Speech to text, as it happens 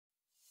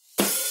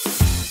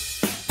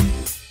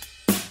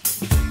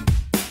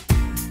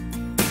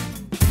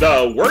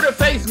The Word of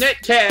Faith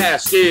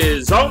Netcast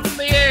is on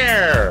the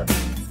air.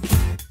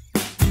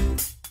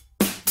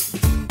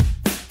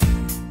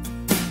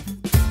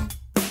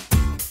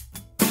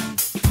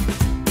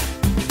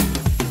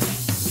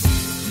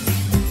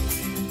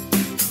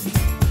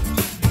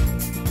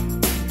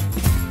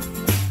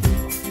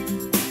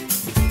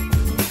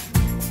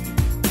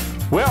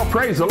 Well,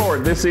 praise the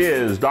Lord. This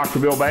is Dr.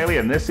 Bill Bailey,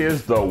 and this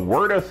is the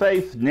Word of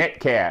Faith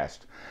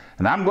Netcast.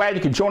 And I'm glad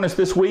you could join us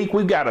this week.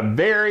 We've got a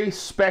very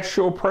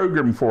special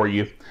program for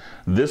you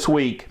this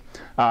week.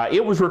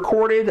 It was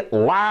recorded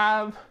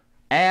live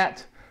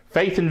at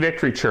Faith and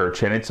Victory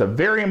Church, and it's a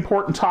very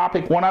important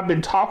topic, one I've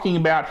been talking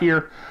about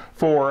here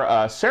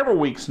for several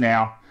weeks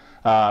now.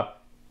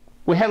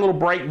 We had a little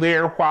break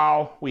there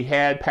while we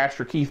had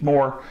Pastor Keith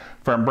Moore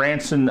from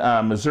Branson,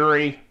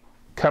 Missouri,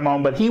 come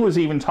on, but he was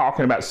even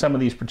talking about some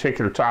of these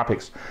particular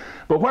topics.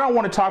 But what I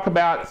want to talk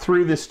about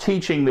through this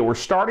teaching that we're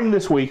starting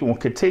this week and will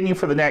continue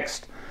for the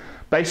next,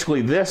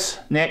 basically this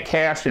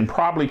netcast and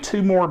probably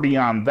two more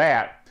beyond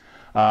that.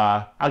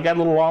 I got a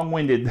little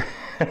long-winded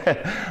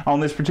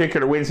on this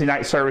particular Wednesday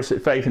night service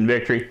at Faith and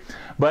Victory.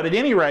 But at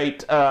any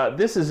rate,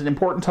 this is an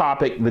important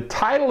topic. The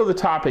title of the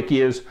topic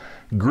is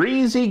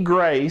Greasy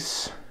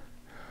Grace,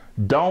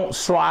 Don't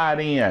Slide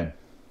In.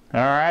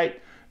 All right?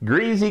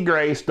 Greasy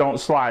Grace, don't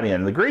slide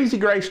in. The Greasy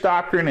Grace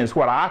doctrine is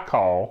what I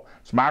call,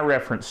 it's my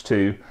reference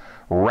to,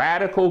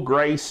 radical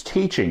grace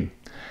teaching.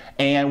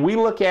 And we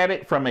look at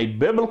it from a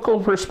biblical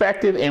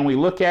perspective, and we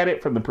look at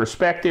it from the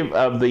perspective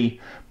of the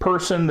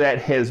person that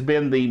has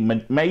been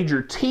the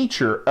major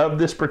teacher of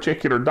this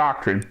particular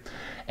doctrine.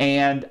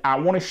 And I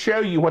want to show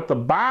you what the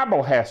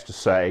Bible has to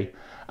say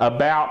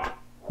about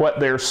what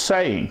they're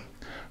saying.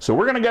 So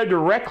we're going to go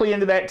directly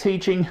into that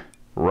teaching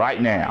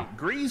right now.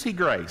 Greasy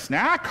Grace.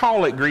 Now I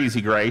call it Greasy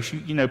Grace.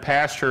 You know,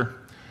 Pastor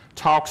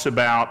talks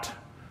about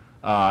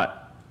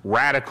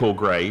radical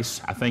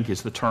grace, I think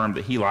is the term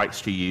that he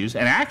likes to use.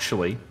 And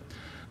actually,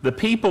 the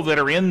people that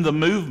are in the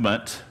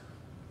movement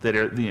that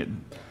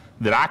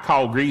I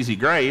call Greasy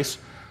Grace,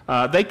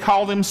 they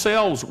call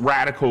themselves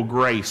radical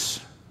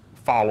grace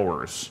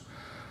followers.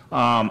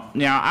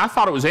 Now, I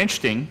thought it was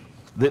interesting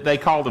that they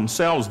call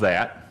themselves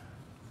that,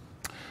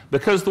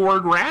 because the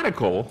word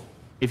radical,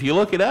 if you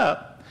look it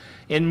up,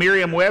 in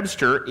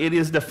Merriam-Webster, it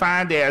is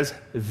defined as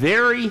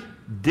very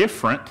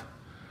different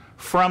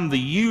from the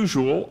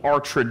usual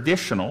or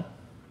traditional,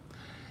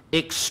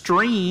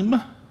 extreme,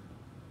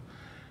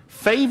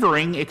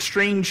 favoring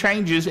extreme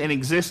changes in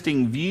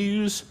existing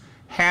views,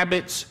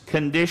 habits,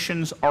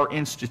 conditions, or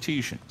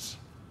institutions.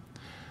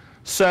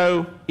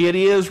 So it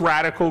is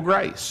radical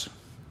grace.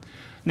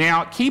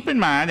 Now, keep in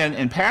mind,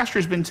 and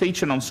Pastor's been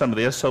teaching on some of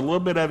this, so a little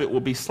bit of it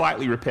will be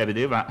slightly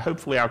repetitive.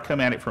 Hopefully I'll come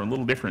at it from a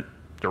little different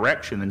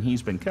direction than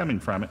he's been coming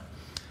from it.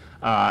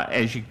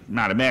 As you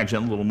might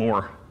imagine, a little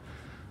more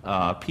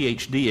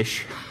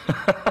PhD-ish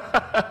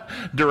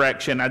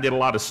direction. I did a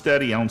lot of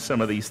study on some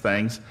of these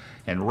things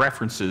and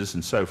references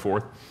and so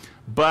forth.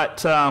 But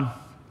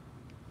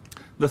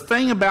the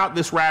thing about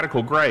this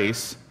radical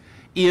grace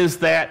is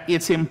that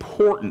it's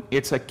important.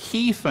 It's a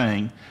key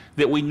thing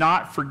that we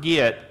not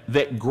forget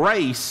that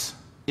grace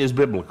is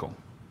biblical.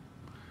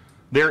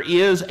 There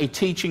is a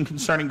teaching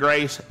concerning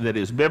grace that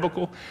is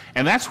biblical,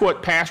 and that's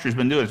what Pastor's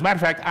been doing. As a matter of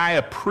fact, I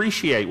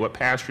appreciate what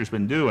Pastor's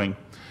been doing,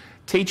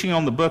 teaching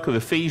on the book of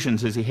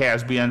Ephesians as he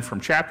has been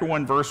from chapter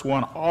 1, verse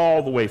 1,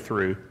 all the way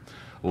through,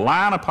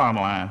 line upon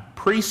line,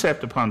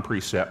 precept upon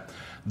precept.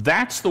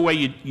 That's the way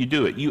you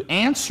do it. You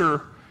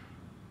answer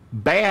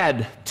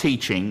bad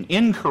teaching,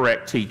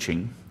 incorrect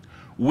teaching,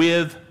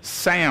 with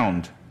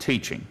sound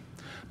teaching.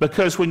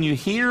 Because when you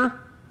hear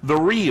the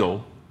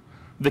real,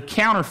 the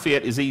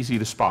counterfeit is easy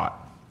to spot.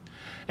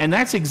 And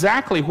that's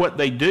exactly what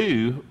they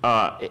do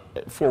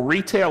for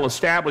retail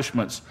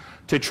establishments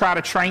to try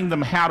to train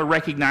them how to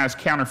recognize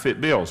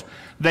counterfeit bills.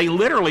 They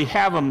literally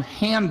have them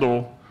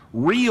handle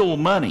real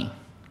money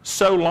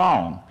so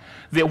long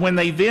that when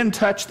they then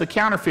touch the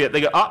counterfeit,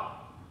 they go, oh,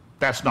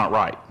 that's not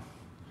right.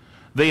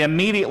 They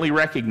immediately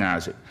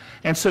recognize it.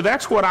 And so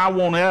that's what I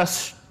want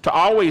us to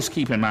always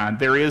keep in mind.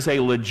 There is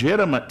a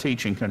legitimate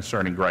teaching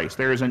concerning grace.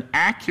 There is an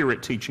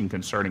accurate teaching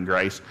concerning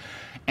grace.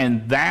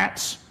 And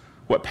that's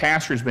what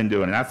Pastor's been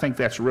doing, and I think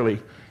that's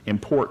really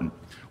important.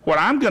 What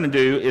I'm going to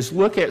do is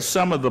look at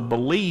some of the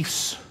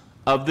beliefs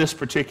of this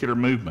particular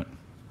movement.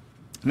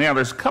 Now,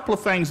 there's a couple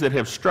of things that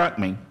have struck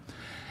me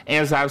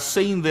as I've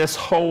seen this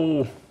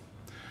whole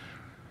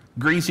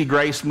Greasy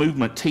Grace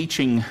movement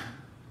teaching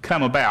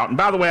come about. And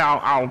by the way,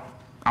 I'll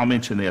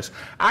mention this.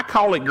 I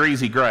call it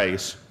Greasy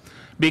Grace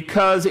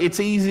because it's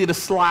easy to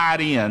slide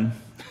in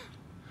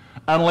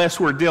unless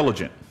we're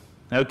diligent,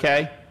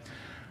 okay?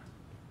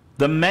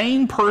 The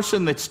main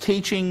person that's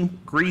teaching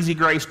Greasy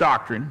Grace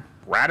doctrine,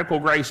 radical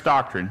grace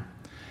doctrine,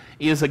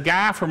 is a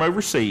guy from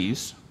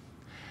overseas,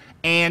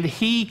 and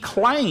he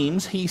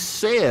claims, he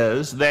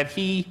says that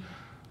he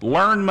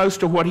learned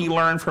most of what he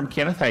learned from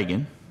Kenneth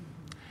Hagin,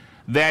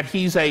 that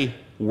he's a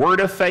word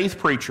of faith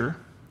preacher,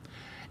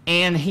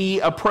 and he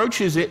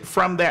approaches it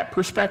from that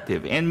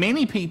perspective. And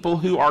many people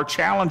who are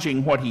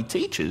challenging what he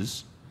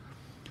teaches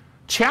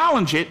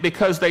challenge it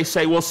because they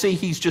say, well, see,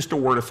 he's just a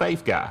word of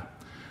faith guy.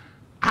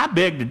 I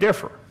beg to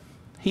differ.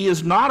 He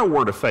is not a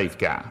word of faith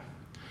guy.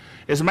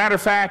 As a matter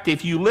of fact,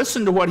 if you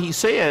listen to what he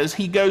says,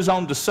 he goes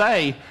on to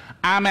say,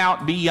 I'm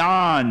out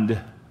beyond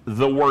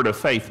the word of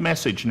faith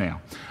message now.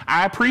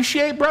 I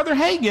appreciate Brother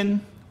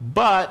Hagin,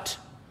 but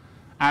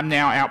I'm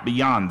now out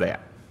beyond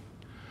that.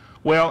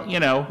 Well, you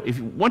know,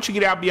 once you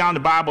get out beyond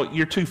the Bible,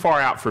 you're too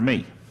far out for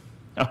me,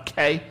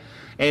 okay?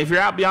 And if you're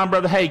out beyond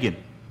Brother Hagin,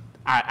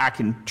 I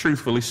can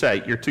truthfully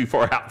say you're too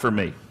far out for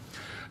me.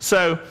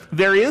 So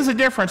there is a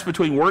difference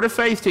between word of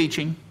faith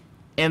teaching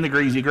and the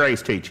Greasy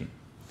Grace teaching.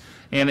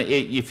 And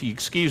if you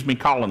excuse me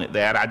calling it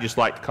that, I just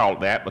like to call it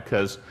that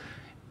because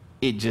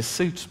it just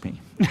suits me.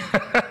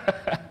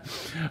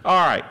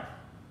 All right.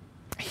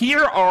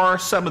 Here are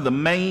some of the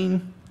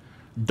main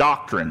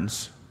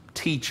doctrines,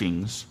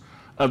 teachings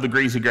of the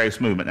Greasy Grace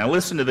movement. Now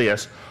listen to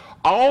this.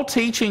 All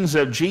teachings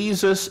of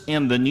Jesus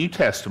in the New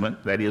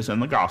Testament, that is in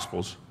the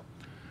Gospels,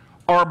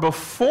 are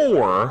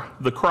before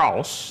the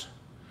cross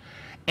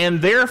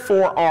and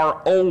therefore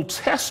are Old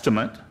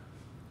Testament,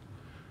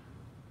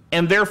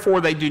 and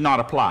therefore they do not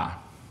apply.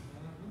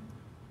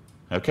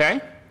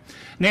 Okay?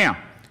 Now,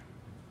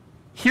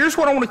 here's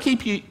what I want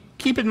to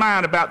keep in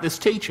mind about this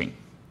teaching.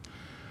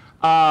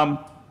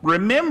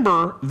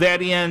 Remember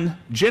that in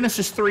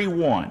Genesis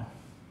 3:1,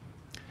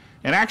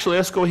 and actually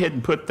let's go ahead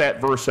and put that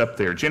verse up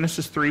there,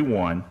 Genesis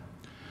 3:1,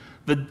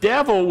 the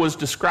devil was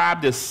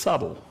described as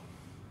subtle.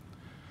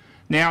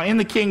 Now in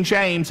the King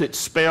James it's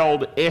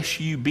spelled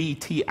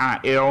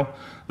S-U-B-T-I-L.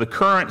 The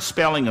current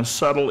spelling of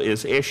subtle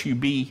is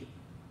S-U-B-T-L-E,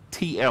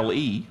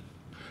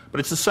 but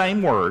it's the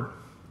same word.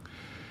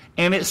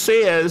 And it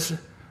says,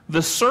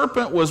 the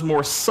serpent was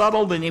more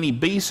subtle than any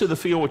beast of the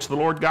field which the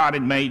Lord God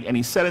had made. And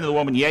he said unto the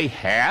woman, yea,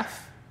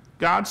 hath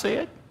God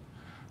said?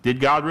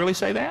 Did God really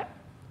say that?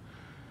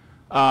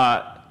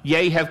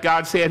 Yea, hath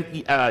God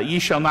said, ye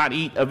shall not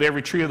eat of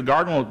every tree of the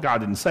garden? Well, God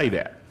didn't say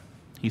that.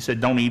 He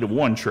said, don't eat of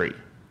one tree.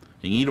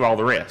 You can eat of all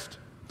the rest.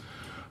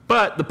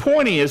 But the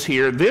point is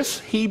here, this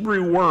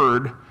Hebrew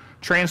word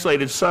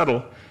translated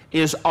subtle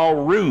is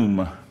arum.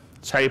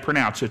 That's how you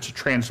pronounce it. It's a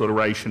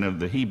transliteration of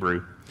the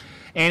Hebrew.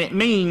 And it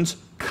means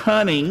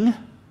cunning,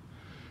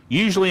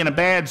 usually in a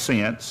bad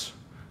sense,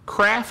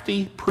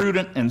 crafty,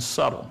 prudent, and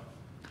subtle.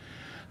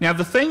 Now,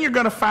 the thing you're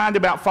going to find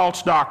about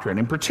false doctrine,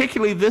 and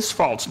particularly this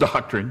false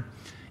doctrine,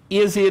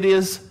 is it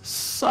is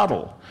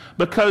subtle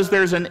because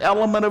there's an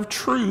element of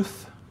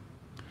truth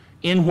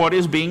in what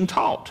is being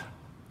taught.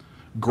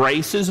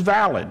 Grace is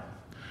valid.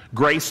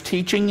 Grace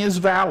teaching is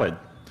valid.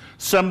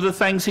 Some of the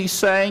things he's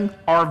saying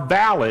are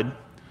valid,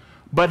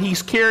 but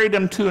he's carried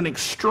them to an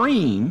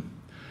extreme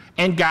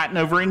and gotten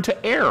over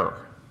into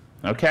error.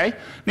 Okay?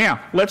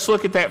 Now, let's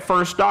look at that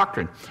first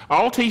doctrine.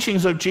 All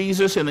teachings of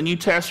Jesus in the New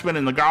Testament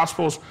and the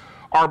Gospels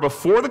are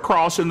before the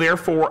cross and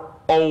therefore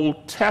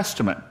Old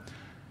Testament.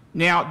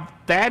 Now,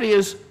 that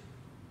is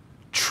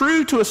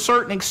true to a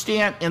certain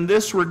extent in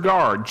this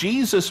regard.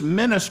 Jesus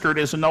ministered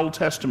as an Old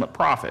Testament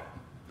prophet.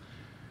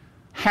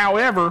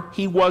 However,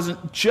 he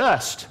wasn't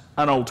just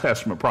an Old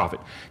Testament prophet.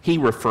 He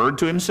referred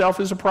to himself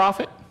as a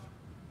prophet.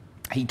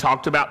 He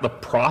talked about the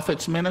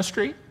prophet's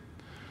ministry.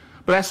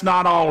 But that's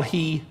not all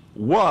he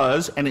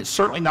was, and it's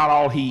certainly not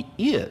all he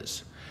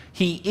is.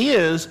 He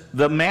is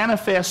the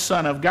manifest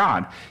Son of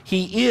God.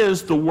 He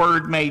is the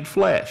Word made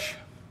flesh.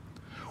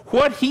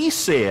 What he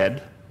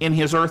said in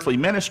his earthly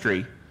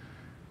ministry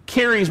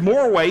carries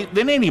more weight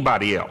than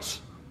anybody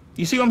else.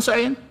 You see what I'm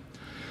saying?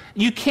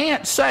 You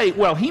can't say,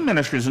 well, he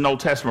ministered as an Old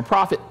Testament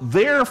prophet,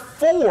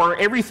 therefore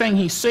everything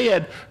he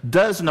said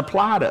doesn't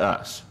apply to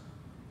us,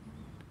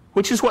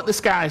 which is what this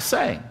guy is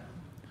saying.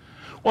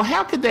 Well,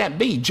 how could that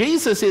be?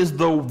 Jesus is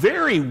the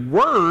very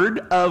Word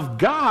of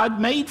God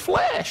made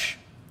flesh.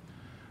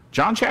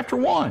 John chapter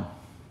 1.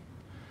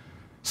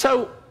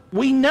 So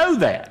we know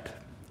that.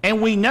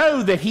 And we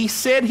know that he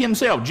said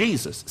himself,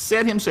 Jesus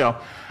said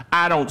himself,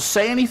 I don't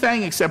say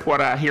anything except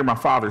what I hear my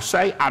Father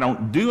say. I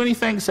don't do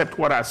anything except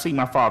what I see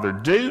my Father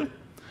do.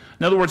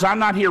 In other words, I'm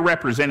not here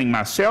representing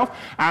myself.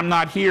 I'm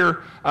not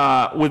here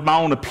with my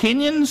own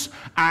opinions.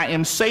 I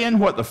am saying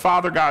what the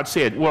Father God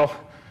said. Well,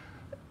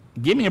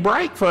 give me a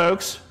break,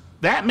 folks.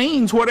 That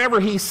means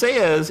whatever he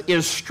says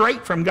is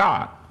straight from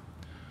God.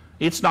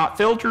 It's not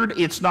filtered.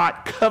 It's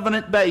not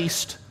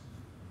covenant-based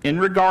in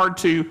regard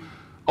to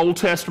Old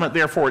Testament,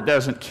 therefore it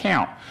doesn't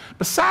count.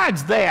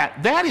 Besides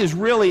that, that is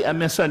really a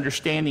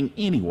misunderstanding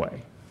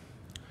anyway.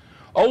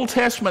 Old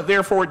Testament,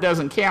 therefore it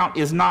doesn't count,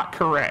 is not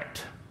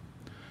correct.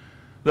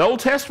 The Old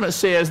Testament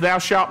says, thou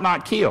shalt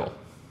not kill.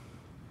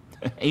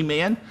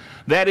 Amen?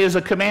 That is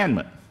a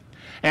commandment.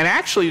 And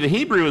actually, the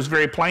Hebrew is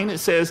very plain. It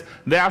says,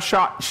 thou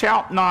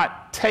shalt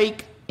not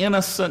take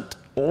innocent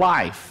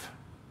life,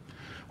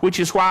 which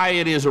is why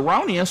it is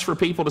erroneous for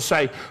people to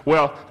say,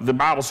 well, the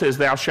Bible says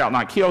thou shalt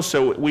not kill,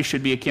 so we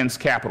should be against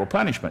capital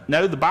punishment.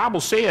 No, the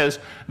Bible says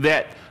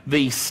that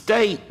the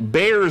state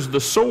bears the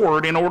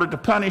sword in order to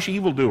punish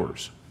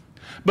evildoers.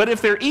 But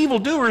if they're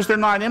evildoers, they're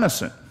not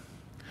innocent.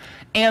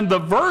 And the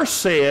verse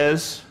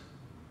says,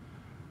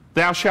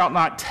 thou shalt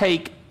not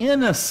take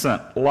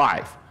innocent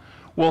life.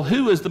 Well,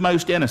 who is the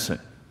most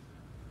innocent?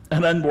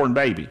 An unborn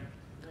baby.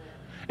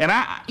 And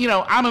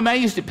I'm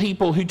amazed at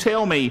people who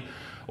tell me,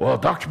 well,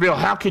 Dr. Bill,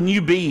 how can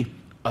you be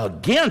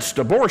against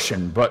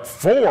abortion but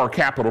for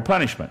capital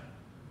punishment?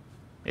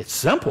 It's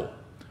simple.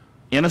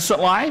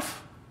 Innocent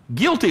life,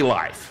 guilty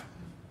life.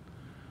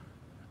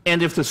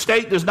 And if the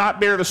state does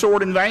not bear the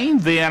sword in vain,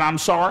 then I'm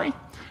sorry,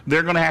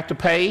 they're going to have to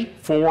pay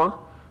for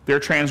their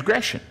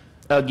transgression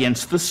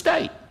against the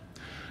state.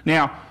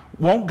 Now,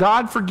 won't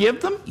God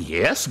forgive them?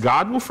 Yes,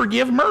 God will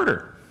forgive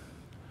murder.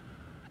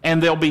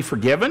 And they'll be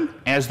forgiven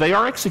as they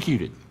are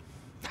executed.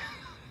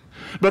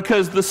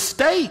 Because the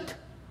state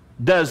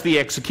does the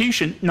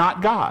execution,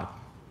 not God.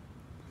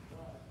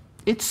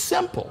 It's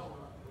simple.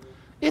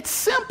 It's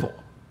simple.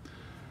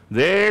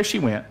 There she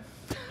went.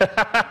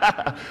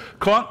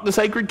 Clunk, the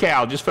sacred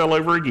cow, just fell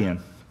over again.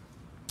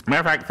 Matter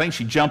of fact, I think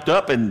she jumped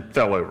up and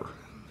fell over.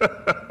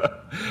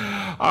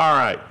 All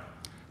right.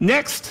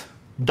 Next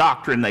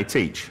doctrine they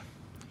teach,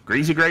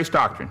 Greasy Grace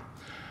doctrine.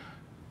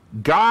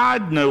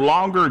 God no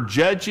longer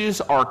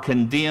judges or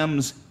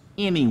condemns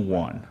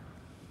anyone.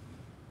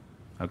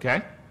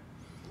 Okay?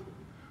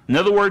 In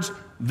other words,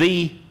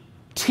 the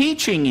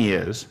teaching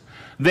is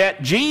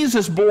that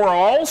Jesus bore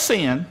all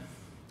sin,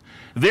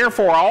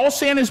 therefore all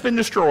sin has been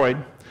destroyed,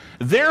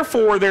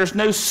 therefore there's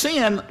no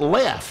sin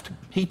left.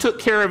 He took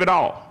care of it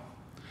all.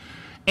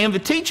 And the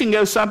teaching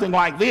goes something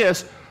like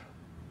this: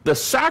 the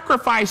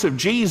sacrifice of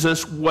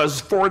Jesus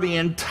was for the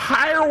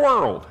entire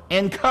world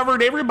and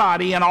covered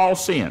everybody in all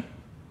sin.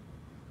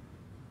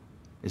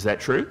 Is that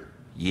true?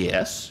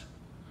 Yes.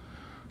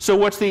 So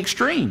what's the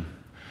extreme?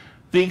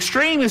 The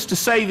extreme is to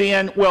say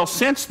then, well,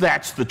 since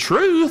that's the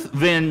truth,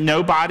 then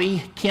nobody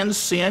can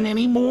sin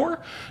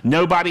anymore.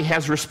 Nobody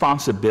has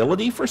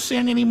responsibility for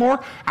sin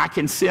anymore. I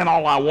can sin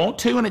all I want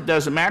to, and it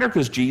doesn't matter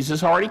because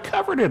Jesus already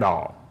covered it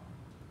all.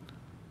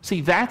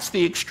 See, that's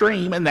the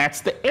extreme, and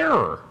that's the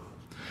error.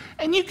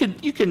 And you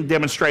can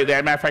demonstrate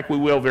that. Matter of fact, we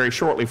will very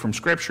shortly from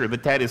Scripture,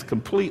 that is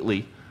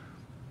completely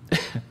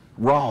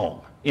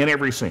wrong in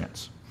every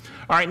sense.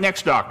 All right,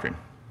 next doctrine.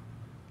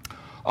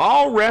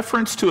 All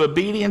reference to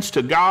obedience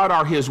to God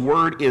or His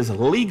Word is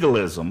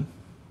legalism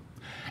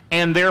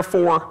and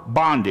therefore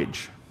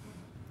bondage.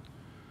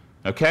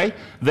 Okay?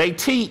 They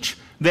teach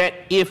that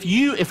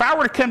if I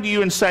were to come to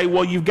you and say,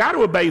 well, you've got to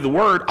obey the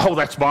Word, oh,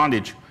 that's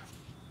bondage.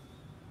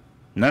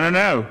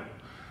 No.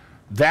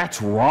 That's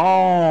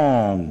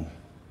wrong.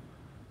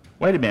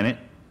 Wait a minute.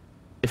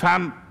 If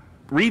I'm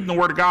reading the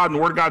Word of God and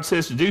the Word of God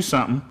says to do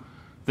something,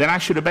 then I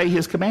should obey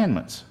His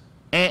commandments.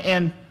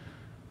 And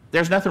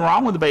there's nothing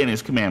wrong with obeying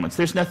His commandments.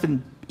 There's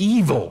nothing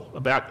evil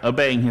about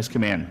obeying His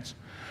commandments.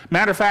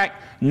 Matter of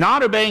fact,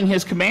 not obeying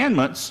His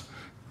commandments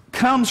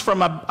comes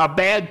from a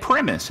bad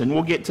premise, and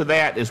we'll get to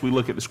that as we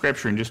look at the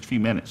Scripture in just a few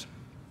minutes.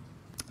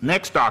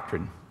 Next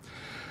doctrine.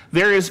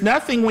 There is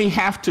nothing we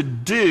have to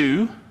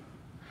do,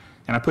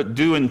 and I put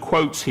do in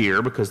quotes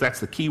here because that's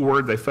the key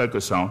word they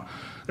focus on.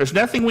 There's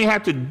nothing we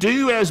have to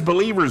do as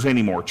believers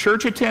anymore.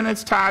 Church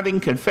attendance, tithing,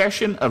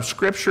 confession of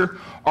Scripture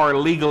are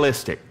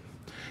legalistic.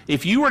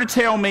 If you were to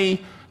tell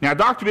me, now,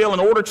 Dr. Bill, in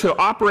order to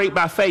operate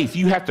by faith,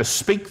 you have to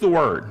speak the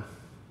Word.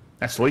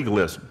 That's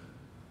legalism.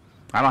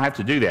 I don't have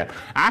to do that.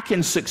 I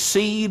can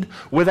succeed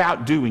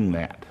without doing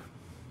that.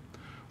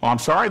 Well, I'm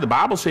sorry, the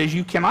Bible says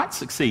you cannot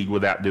succeed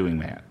without doing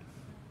that.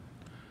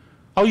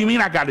 Oh, you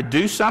mean I got to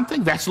do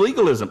something? That's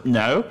legalism.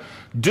 No.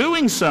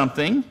 Doing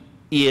something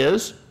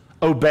is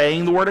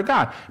obeying the Word of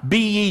God. Be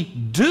ye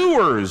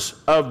doers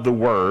of the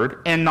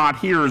Word and not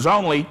hearers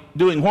only,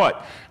 doing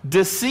what?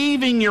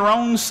 Deceiving your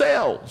own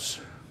selves.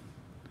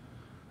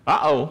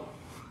 Uh-oh.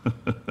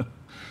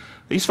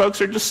 These folks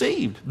are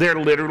deceived. They're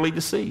literally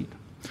deceived.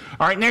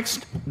 All right,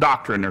 next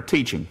doctrine or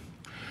teaching.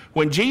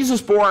 When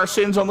Jesus bore our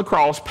sins on the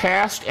cross,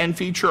 past and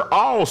future,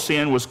 all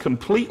sin was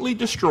completely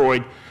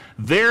destroyed.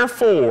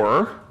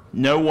 Therefore,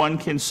 no one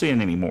can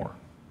sin anymore.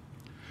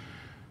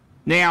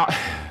 Now,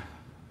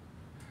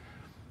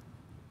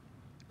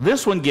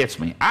 this one gets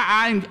me.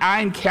 I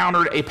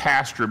encountered a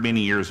pastor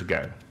many years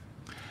ago.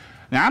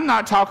 Now, I'm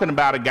not talking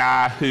about a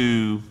guy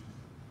who,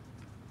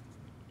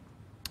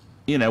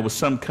 was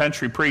some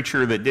country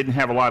preacher that didn't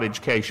have a lot of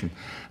education.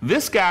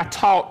 This guy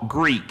taught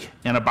Greek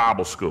in a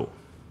Bible school.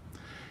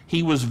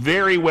 He was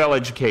very well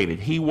educated.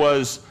 He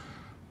was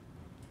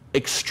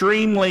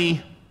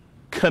extremely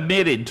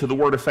committed to the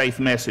Word of Faith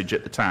message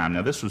at the time.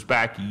 Now, this was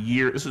back in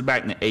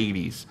the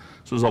 80s.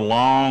 This was a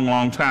long,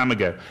 long time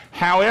ago.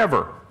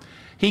 However,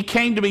 he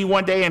came to me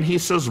one day and he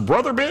says,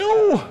 Brother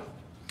Bill,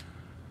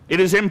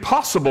 it is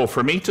impossible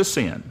for me to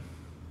sin.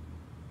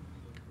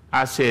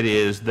 I said,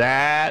 is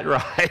that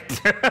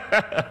right?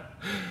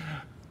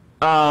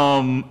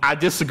 I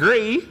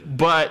disagree,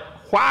 but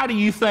why do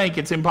you think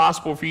it's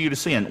impossible for you to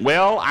sin?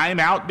 Well, I'm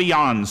out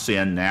beyond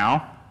sin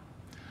now.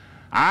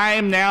 I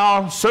am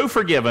now so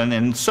forgiven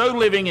and so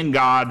living in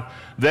God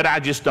that I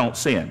just don't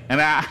sin.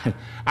 And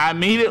I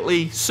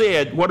immediately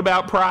said, what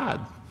about pride?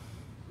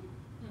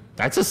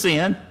 That's a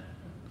sin.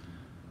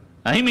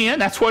 Amen.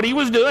 That's what he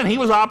was doing. He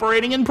was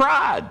operating in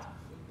pride.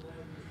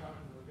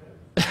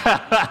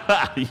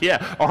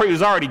 Yeah, or he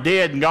was already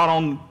dead and gone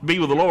on to be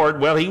with the Lord.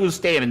 Well, he was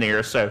standing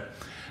there. So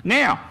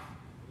now,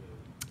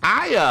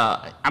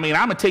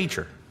 I'm a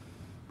teacher.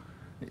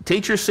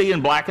 Teachers see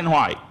in black and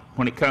white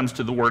when it comes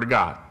to the Word of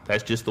God.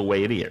 That's just the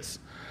way it is.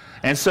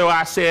 And so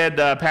I said,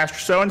 Pastor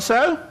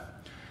so-and-so,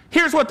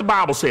 here's what the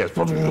Bible says.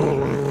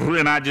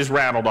 And I just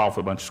rattled off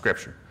a bunch of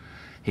scripture.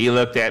 He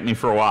looked at me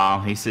for a while.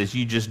 He says,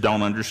 you just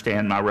don't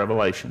understand my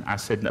revelation. I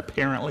said,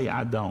 apparently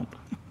I don't.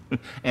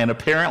 And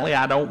apparently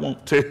I don't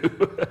want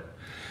to.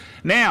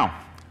 Now,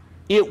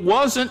 it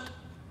wasn't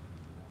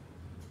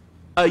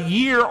a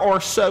year or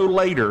so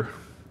later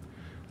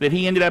that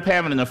he ended up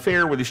having an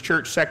affair with his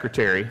church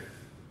secretary,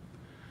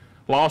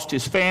 lost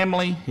his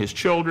family, his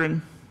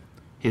children,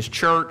 his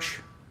church,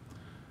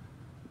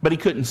 but he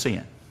couldn't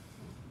sin.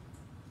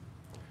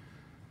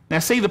 Now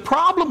see, the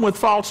problem with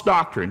false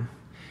doctrine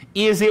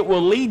is it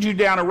will lead you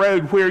down a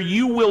road where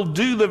you will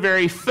do the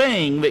very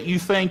thing that you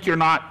think you're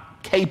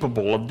not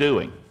capable of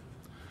doing.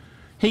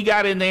 He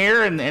got in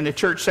there and the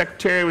church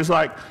secretary was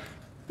like,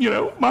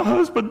 my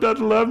husband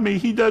doesn't love me.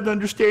 He doesn't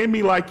understand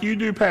me like you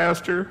do,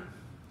 Pastor.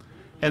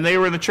 And they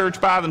were in the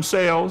church by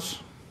themselves.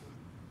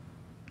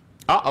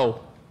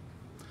 Uh-oh.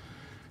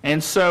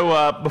 And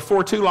so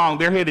before too long,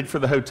 they're headed for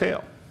the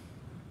hotel.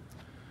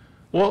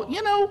 Well,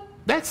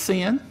 that's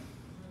sin.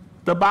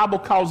 The Bible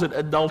calls it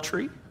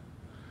adultery.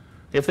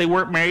 If they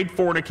weren't married,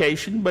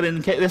 fornication. But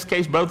in this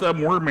case, both of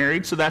them were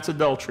married, so that's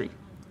adultery.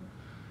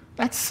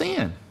 That's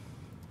sin.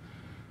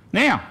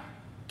 Now,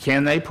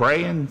 can they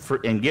pray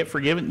and get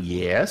forgiven?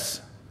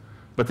 Yes.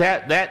 But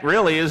that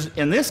really is,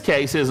 in this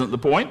case, isn't the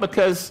point,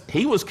 because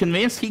he was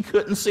convinced he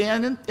couldn't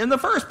sin in the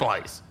first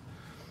place.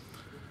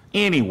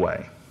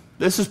 Anyway,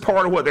 this is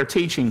part of what their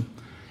teaching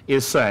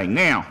is saying.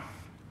 Now,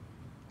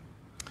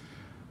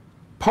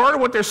 part of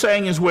what they're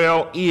saying as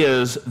well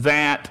is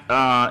that,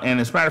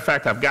 and as a matter of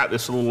fact, I've got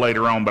this a little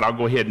later on, but I'll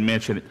go ahead and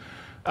mention it.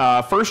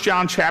 1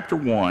 John chapter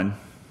 1, in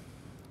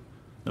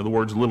other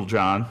words, little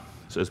John,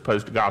 as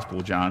opposed to Gospel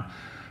of John.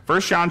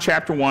 1 John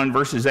chapter 1,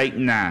 verses 8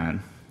 and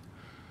 9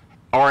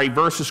 are a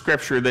verse of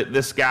Scripture that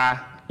this guy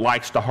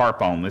likes to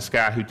harp on, this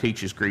guy who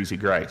teaches Greasy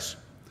Grace.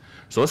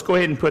 So let's go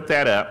ahead and put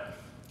that up.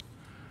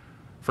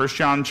 1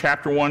 John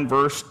chapter 1,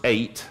 verse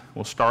 8.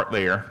 We'll start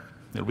there.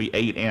 It'll be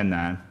 8 and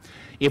 9.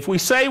 If we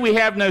say we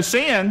have no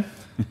sin,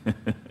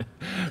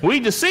 we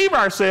deceive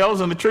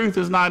ourselves and the truth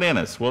is not in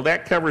us. Well,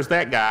 that covers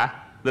that guy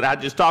that I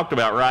just talked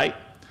about, right?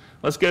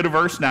 Let's go to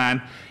verse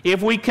 9.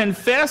 If we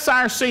confess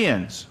our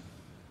sins,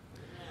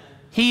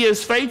 he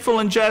is faithful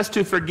and just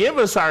to forgive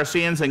us our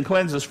sins and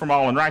cleanse us from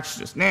all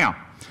unrighteousness. Now,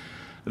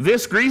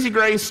 this Greasy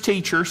Grace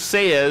teacher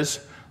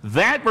says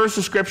that verse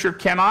of Scripture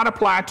cannot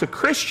apply to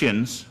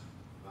Christians,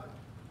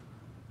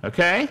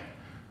 okay?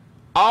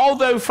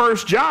 Although 1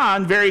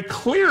 John very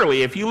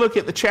clearly, if you look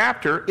at the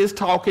chapter, is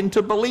talking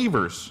to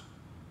believers.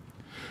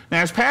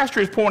 Now, as Pastor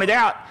has pointed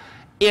out,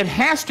 it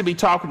has to be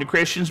talking to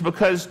Christians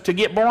because to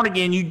get born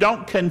again, you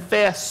don't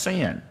confess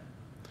sin.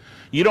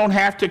 You don't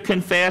have to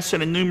confess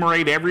and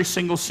enumerate every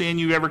single sin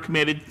you ever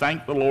committed.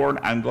 Thank the Lord.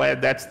 I'm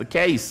glad that's the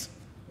case.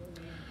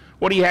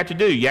 What do you have to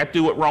do? You have to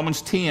do what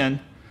Romans 10,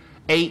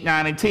 8,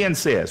 9, and 10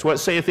 says. What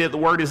saith it? The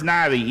word is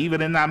nigh thee,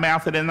 even in thy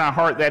mouth and in thy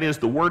heart. That is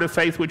the word of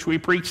faith which we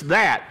preach,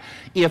 that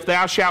if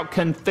thou shalt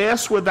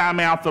confess with thy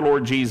mouth the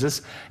Lord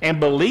Jesus and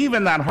believe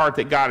in thine heart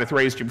that God hath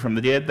raised him from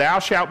the dead, thou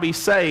shalt be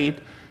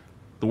saved.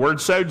 The word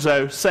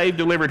sozo, saved,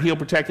 delivered, healed,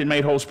 protected,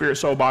 made whole, spirit,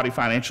 soul, body,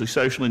 financially,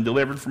 socially, and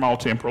delivered from all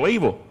temporal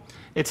evil.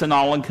 It's an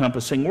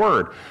all-encompassing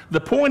word.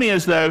 The point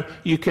is, though,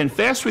 you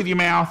confess with your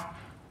mouth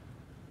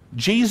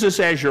Jesus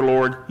as your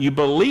Lord, you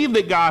believe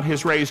that God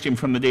has raised him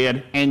from the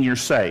dead, and you're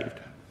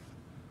saved.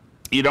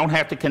 You don't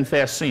have to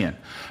confess sin.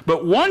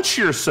 But once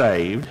you're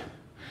saved,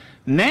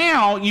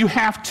 now you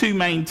have to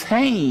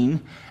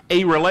maintain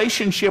a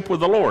relationship with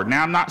the Lord.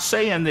 Now, I'm not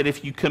saying that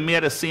if you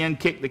commit a sin,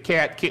 kick the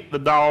cat, kick the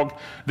dog,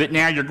 that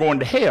now you're going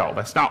to hell.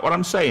 That's not what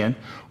I'm saying.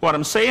 What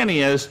I'm saying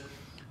is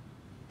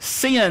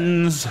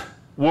sins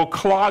will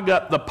clog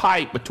up the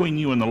pipe between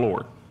you and the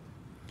Lord.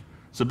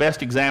 It's the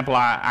best example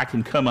I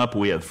can come up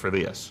with for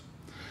this.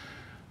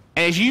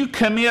 As you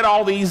commit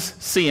all these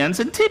sins,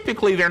 and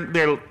typically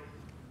they're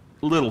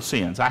little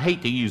sins. I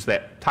hate to use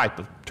that type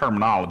of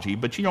terminology,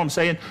 but you know what I'm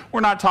saying?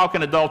 We're not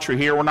talking adultery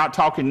here. We're not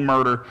talking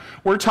murder.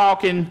 We're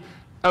talking,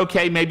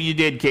 okay, maybe you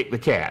did kick the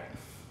cat.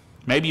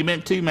 Maybe you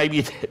meant to, maybe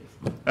you didn't.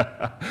 You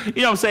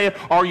know what I'm saying?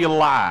 Or you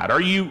lied,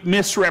 or you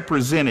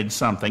misrepresented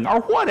something,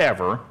 or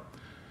whatever.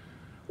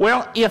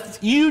 Well, if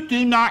you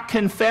do not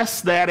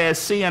confess that as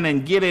sin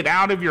and get it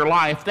out of your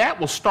life, that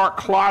will start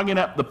clogging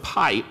up the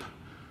pipe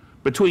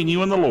between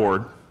you and the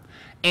Lord,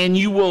 and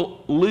you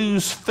will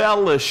lose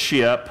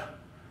fellowship.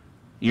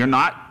 You're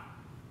not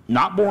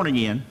born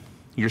again.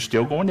 You're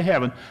still going to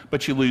heaven,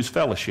 but you lose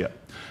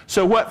fellowship.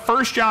 So what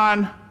 1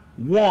 John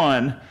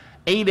 1,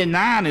 8 and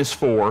 9 is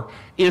for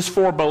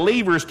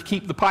believers to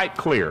keep the pipe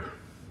clear.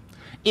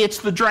 It's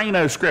the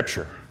Drano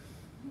Scripture.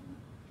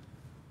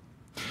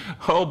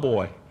 Oh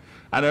boy.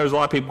 I know there's a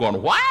lot of people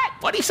going, what?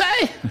 What'd he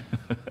say?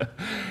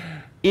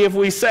 If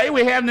we say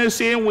we have no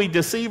sin, we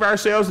deceive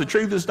ourselves, the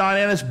truth is not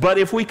in us. But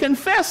if we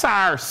confess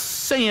our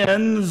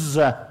sins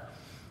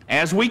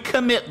as we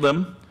commit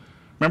them,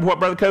 remember what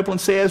Brother Copeland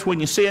says, when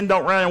you sin,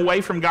 don't run away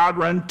from God,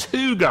 run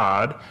to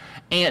God.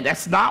 And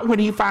that's not when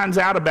he finds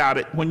out about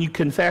it, when you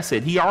confess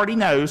it. He already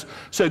knows.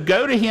 So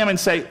go to him and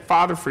say,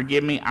 Father,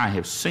 forgive me, I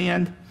have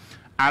sinned.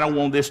 I don't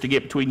want this to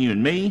get between you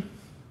and me.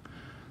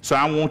 So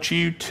I want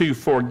you to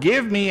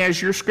forgive me,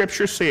 as your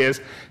scripture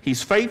says.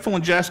 He's faithful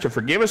and just to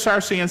forgive us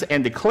our sins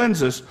and to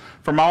cleanse us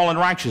from all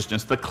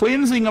unrighteousness. The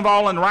cleansing of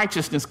all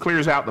unrighteousness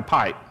clears out the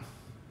pipe.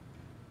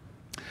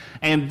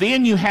 And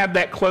then you have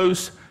that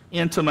close,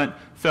 intimate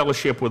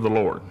fellowship with the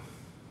Lord.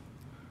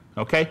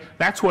 Okay?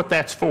 That's what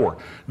that's for.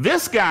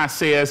 This guy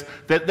says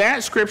that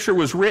that scripture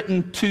was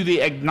written to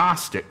the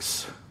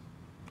agnostics.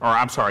 Or,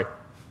 I'm sorry,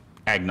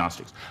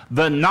 agnostics.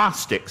 The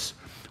Gnostics,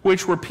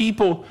 which were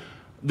people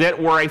that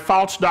were a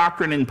false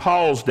doctrine in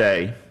Paul's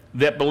day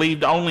that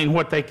believed only in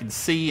what they could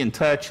see and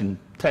touch and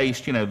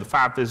taste, you know, the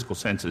five physical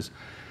senses.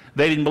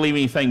 They didn't believe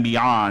anything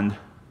beyond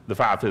the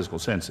five physical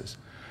senses.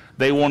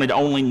 They wanted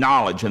only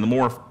knowledge, and the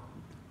more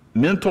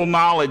mental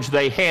knowledge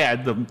they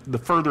had, the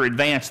further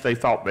advanced they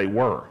thought they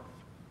were.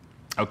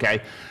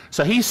 Okay?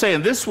 So he's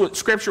saying this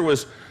scripture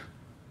was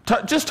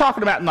just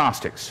talking about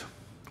Gnostics.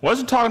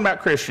 Wasn't talking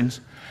about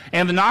Christians.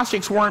 And the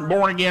Gnostics weren't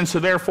born again, so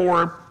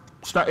therefore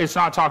it's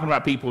not talking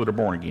about people that are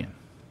born again.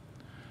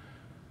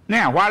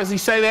 Now, why does he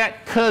say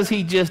that? Because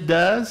he just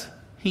does.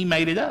 He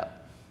made it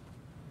up.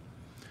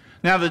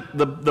 Now,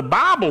 the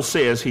Bible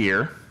says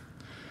here,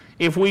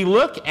 if we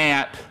look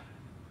at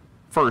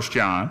 1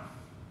 John,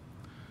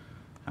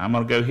 I'm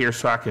going to go here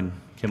so I can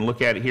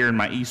look at it here in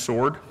my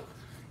eSword,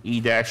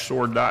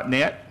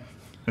 e-sword.net.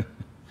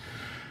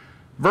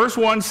 Verse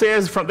 1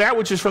 says, "From that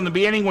which is from the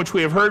beginning, which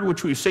we have heard,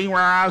 which we've seen with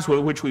our eyes,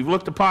 which we've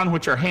looked upon,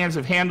 which our hands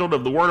have handled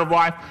of the word of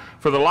life.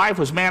 For the life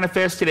was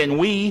manifested, and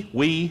we,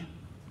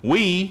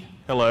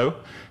 hello,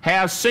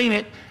 have seen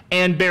it,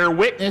 and bear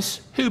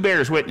witness." Who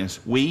bears witness?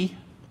 We.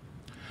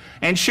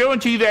 "And show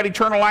unto you that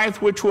eternal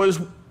life, which was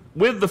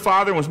with the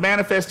Father, and was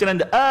manifested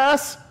unto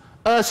us."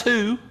 Us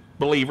who?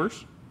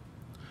 Believers.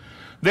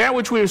 "That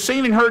which we have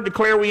seen and heard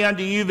declare we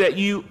unto you, that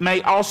you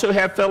may also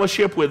have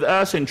fellowship with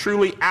us. And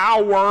truly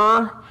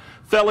our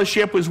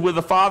fellowship was with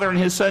the Father and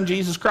his Son,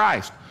 Jesus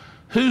Christ."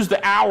 Who's the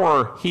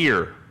our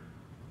here?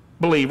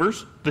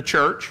 Believers, the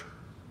church.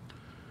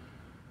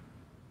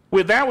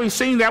 "With that we've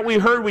seen, that we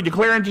heard, we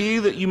declare unto you,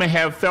 that you may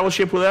have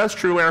fellowship with us.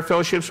 Truly our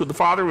fellowship's with the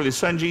Father, with his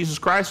Son, Jesus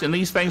Christ. And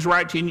these things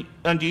write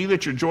unto you,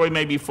 that your joy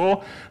may be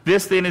full.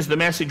 This then is the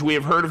message we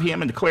have heard of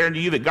him, and declare unto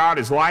you, that God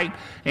is light,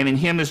 and in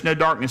him is no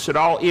darkness at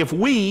all. If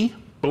we,"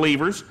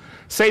 believers,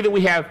 "say that we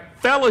have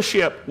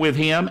fellowship with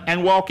him,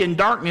 and walk in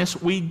darkness,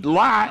 we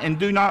lie and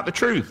do not the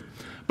truth.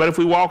 But if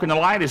we walk in the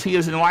light as he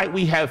is in the light,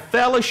 we have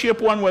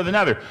fellowship one with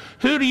another."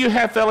 Who do you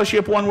have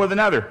fellowship one with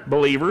another?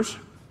 Believers.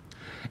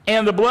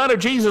 "And the blood of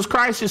Jesus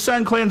Christ his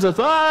Son cleanseth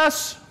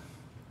us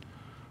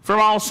from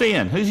all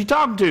sin." Who's he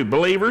talking to?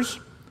 Believers.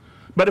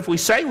 "But if we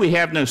say we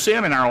have no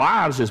sin in our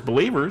lives as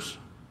believers,"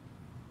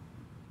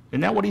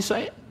 isn't that what he's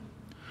saying?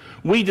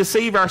 "we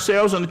deceive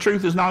ourselves, and the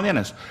truth is not in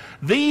us."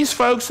 These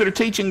folks that are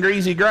teaching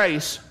Greasy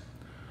Grace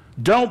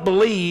don't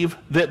believe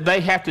that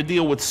they have to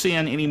deal with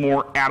sin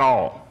anymore at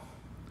all.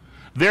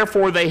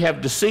 Therefore, they have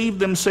deceived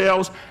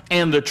themselves,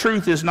 and the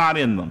truth is not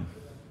in them.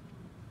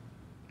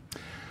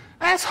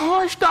 That's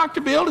harsh, Dr.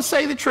 Bill, to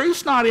say the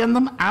truth's not in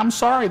them. I'm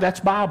sorry, that's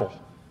Bible.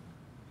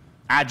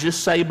 I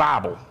just say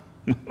Bible.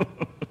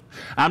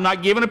 I'm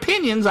not giving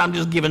opinions, I'm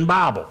just giving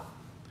Bible.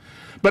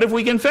 "But if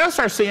we confess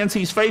our sins,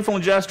 he's faithful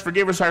and just to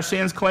forgive us our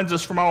sins, cleanse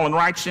us from all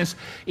unrighteousness.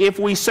 If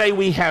we say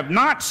we have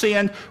not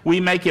sinned, we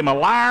make him a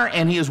liar,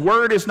 and his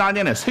word is not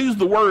in us." Who's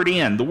the word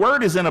in? The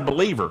word is in a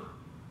believer.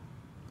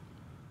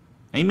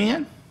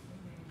 Amen?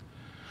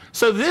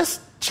 So this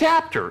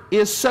chapter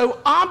is so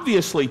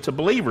obviously to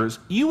believers,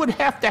 you would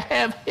have to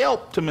have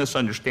help to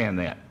misunderstand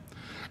that.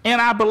 And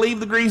I believe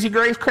the Greasy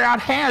Grace crowd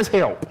has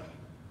help.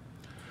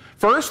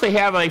 First, they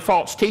have a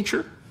false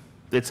teacher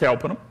that's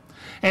helping them.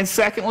 And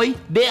secondly,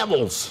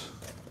 devils.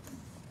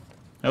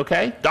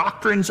 Okay?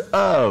 Doctrines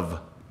of.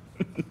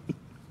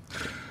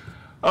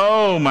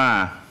 Oh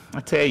my,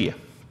 I tell you.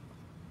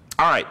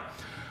 All right.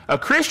 A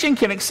Christian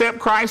can accept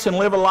Christ and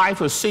live a life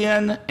of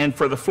sin and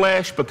for the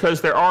flesh because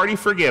they're already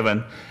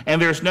forgiven,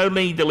 and there's no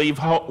need to live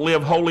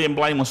holy and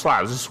blameless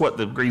lives. This is what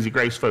the Greasy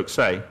Grace folks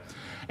say.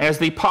 As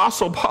the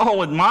Apostle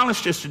Paul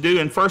admonished us to do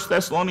in 1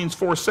 Thessalonians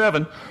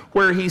 4:7,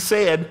 where he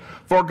said,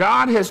 "For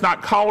God has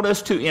not called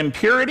us to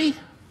impurity,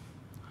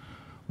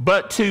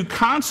 but to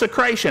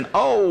consecration."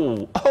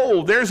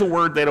 Oh, there's a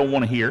word they don't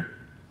want to hear.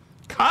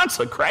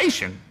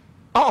 Consecration.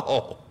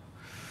 Oh,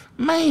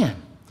 man.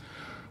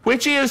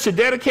 "Which is to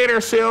dedicate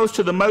ourselves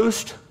to the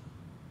most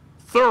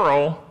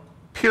thorough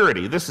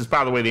purity." This is,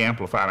 by the way, the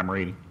Amplified I'm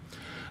reading.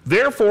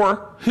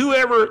 "Therefore,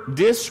 whoever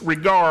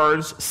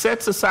disregards,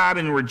 sets aside,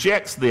 and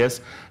rejects this,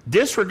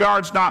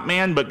 disregards not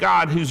man, but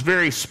God, whose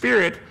very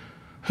Spirit,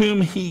 whom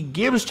he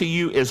gives to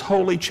you, is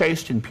holy,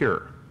 chaste, and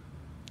pure."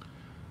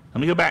 Let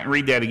me go back and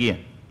read that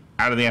again.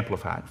 out of the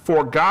Amplified.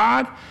 For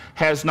God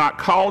has not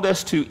called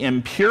us to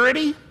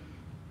impurity,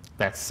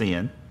 that's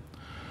sin,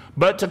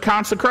 but to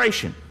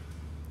consecration,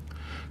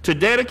 to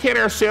dedicate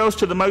ourselves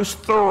to the most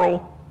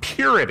thorough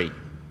purity.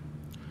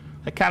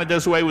 That kind of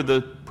does away with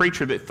the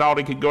preacher that thought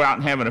he could go out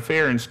and have an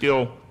affair and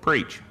still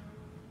preach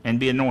and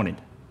be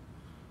anointed.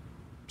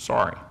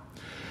 Sorry.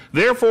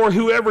 Therefore,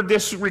 whoever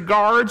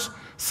disregards,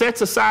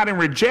 sets aside, and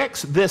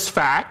rejects this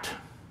fact,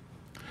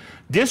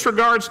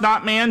 disregards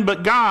not man,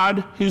 but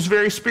God, whose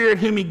very Spirit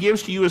whom he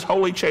gives to you is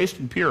holy, chaste,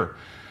 and pure.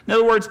 In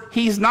other words,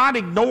 he's not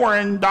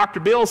ignoring Dr.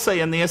 Bill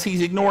saying this,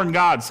 he's ignoring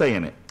God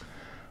saying it.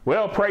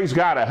 Well, praise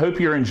God. I hope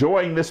you're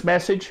enjoying this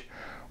message.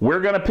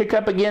 We're going to pick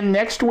up again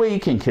next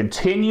week and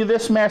continue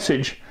this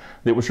message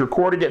that was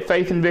recorded at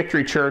Faith and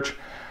Victory Church.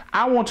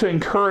 I want to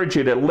encourage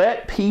you to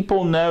let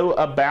people know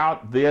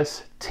about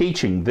this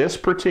teaching, this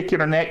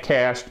particular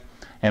netcast,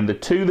 and the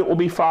two that will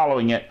be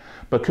following it,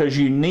 because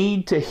you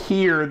need to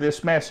hear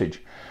this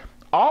message.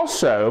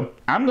 Also,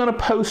 I'm going to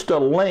post a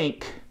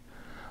link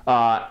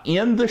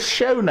in the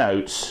show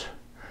notes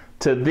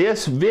to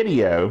this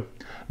video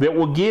that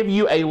will give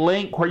you a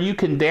link where you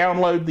can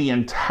download the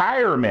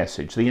entire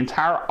message, the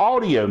entire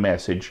audio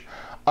message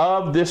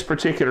of this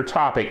particular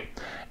topic.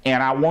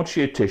 And I want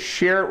you to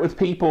share it with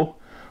people,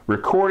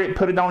 record it,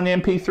 put it on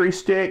an MP3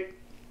 stick,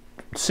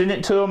 send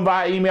it to them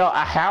via email,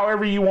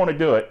 however you want to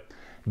do it.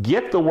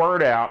 Get the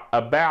word out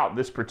about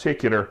this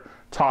particular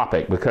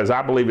topic, because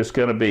I believe it's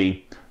going to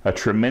be a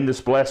tremendous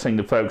blessing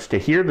to folks to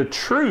hear the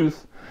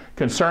truth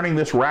concerning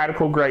this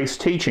radical grace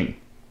teaching.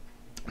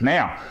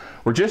 Now,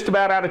 we're just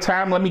about out of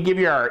time. Let me give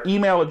you our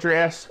email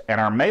address and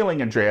our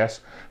mailing address.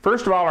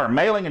 First of all, our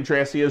mailing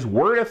address is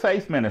Word of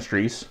Faith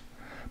Ministries,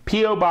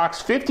 P.O.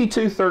 Box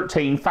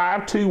 5213,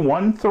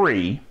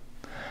 5213,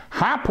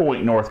 High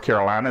Point, North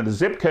Carolina, the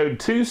zip code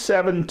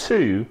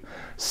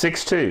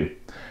 27262.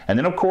 And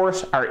then, of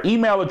course, our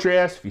email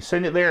address, if you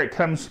send it there, it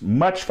comes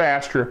much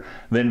faster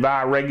than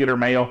via regular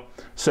mail.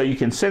 So you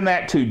can send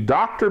that to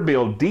Dr.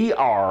 Bill,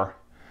 D-R-B-I-L-L,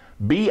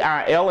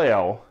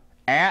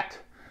 at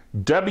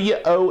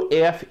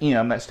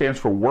WOFM, that stands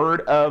for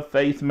Word of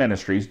Faith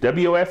Ministries,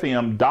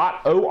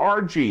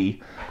 WOFM.org,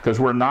 because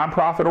we're a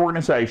nonprofit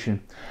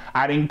organization.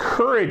 I'd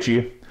encourage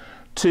you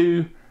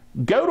to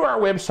go to our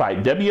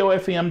website,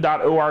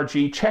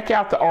 WOFM.org, check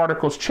out the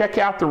articles, check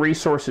out the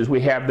resources we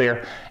have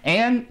there,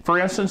 and, for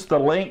instance, the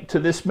link to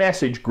this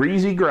message,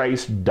 Greasy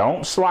Grace,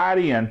 Don't Slide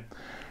In.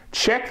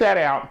 Check that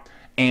out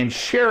and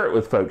share it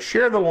with folks.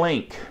 Share the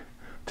link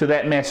to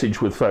that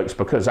message with folks,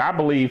 because I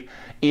believe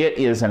it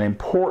is an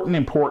important,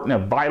 a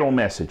vital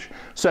message.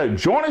 So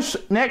join us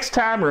next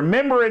time.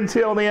 Remember,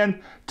 until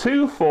then,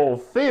 to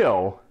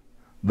fulfill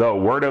the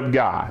Word of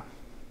God.